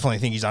 I definitely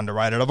think he's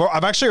underrated.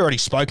 I've actually already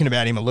spoken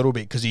about him a little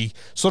bit because he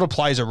sort of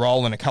plays a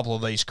role in a couple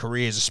of these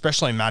careers,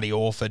 especially Matty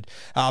Orford.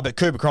 But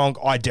Cooper Cronk,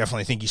 I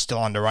definitely think he's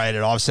still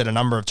underrated. I've said a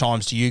number of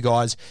times to you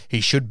guys, he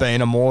should be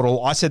an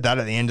immortal. I said that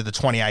at the end of the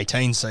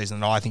 2018 season,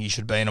 that I think he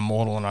should be an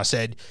immortal. And I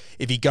said,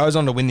 if he goes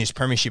on to win this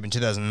premiership in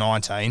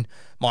 2019,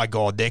 my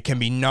God, there can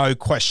be no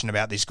question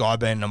about this guy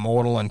being an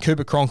immortal. And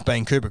Cooper Cronk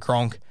being Cooper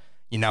Cronk,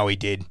 he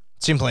did.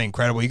 Simply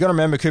incredible. You got to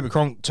remember Cooper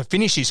Cronk, to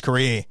finish his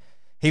career,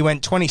 he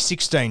went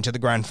 2016 to the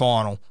grand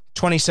final,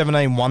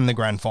 2017 won the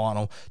grand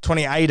final,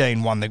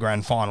 2018 won the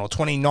grand final,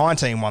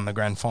 2019 won the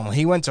grand final.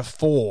 He went to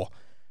 4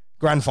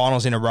 grand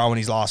finals in a row in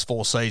his last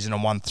 4 seasons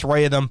and won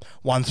 3 of them,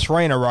 won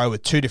 3 in a row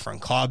with 2 different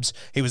clubs.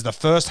 He was the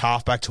first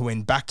halfback to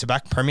win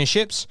back-to-back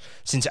premierships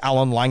since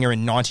Alan Langer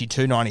in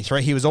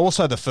 92-93. He was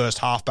also the first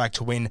halfback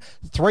to win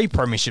 3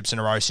 premierships in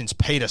a row since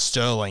Peter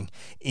Sterling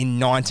in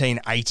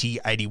 1980,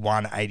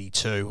 81,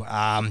 82.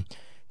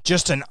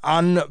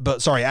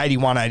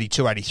 81,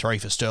 82, 83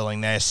 for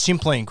Sterling there.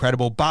 Simply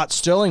incredible, but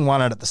Sterling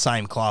won it at the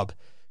same club.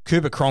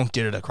 Cooper Cronk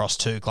did it across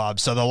 2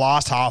 clubs. So the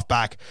last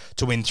halfback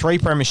to win 3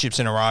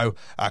 premierships in a row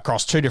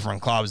across 2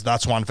 different clubs,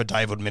 that's one for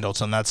David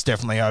Middleton. That's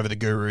definitely over the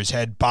Guru's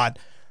head, but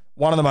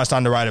one of the most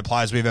underrated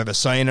players we've ever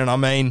seen. And I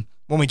mean,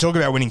 when we talk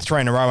about winning 3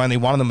 in a row, only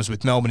one of them was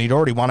with Melbourne. He'd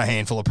already won a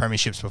handful of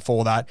premierships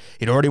before that.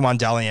 He'd already won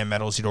Dally M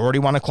medals. He'd already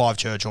won a Clive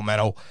Churchill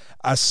medal.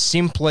 A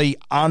simply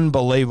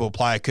unbelievable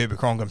player, Cooper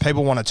Cronk. And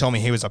people want to tell me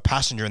he was a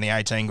passenger in the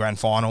 18 grand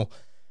final.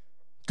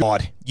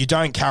 God, you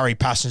don't carry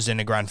passengers in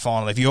a grand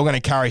final. If you're going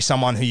to carry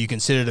someone who you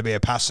consider to be a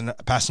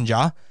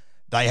passenger,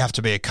 they have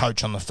to be a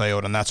coach on the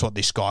field, and that's what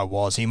this guy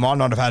was. He might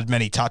not have had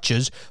many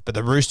touches, but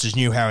the Roosters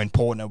knew how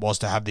important it was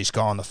to have this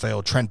guy on the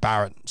field. Trent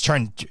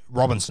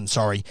Robinson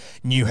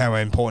knew how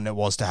important it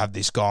was to have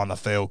this guy on the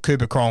field.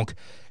 Cooper Cronk,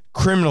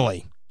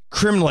 criminally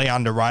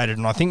underrated,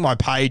 and I think my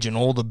page and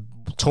all the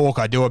talk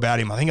I do about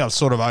him, I think I've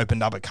sort of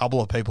opened up a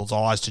couple of people's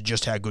eyes to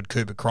just how good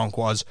Cooper Cronk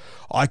was.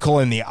 I call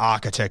him the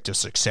architect of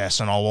success,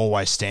 and I'll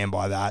always stand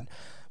by that.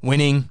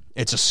 Winning,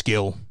 it's a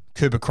skill.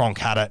 Cooper Cronk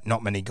had it.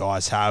 Not many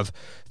guys have.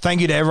 Thank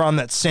you to everyone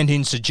that sent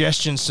in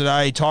suggestions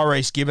today.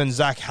 Tyrese Gibbons,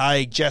 Zach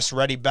Haig, Jess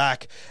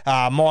Reddyback,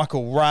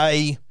 Michael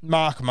Ray,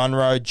 Mark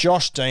Munro,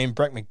 Josh Dean,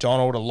 Brett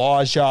McDonald,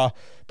 Elijah,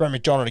 Brett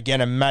McDonald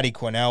again, and Matty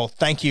Quinnell.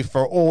 Thank you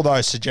for all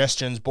those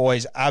suggestions,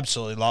 boys.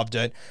 Absolutely loved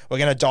it. We're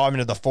going to dive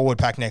into the forward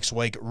pack next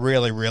week.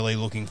 Really, really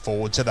looking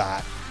forward to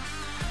that.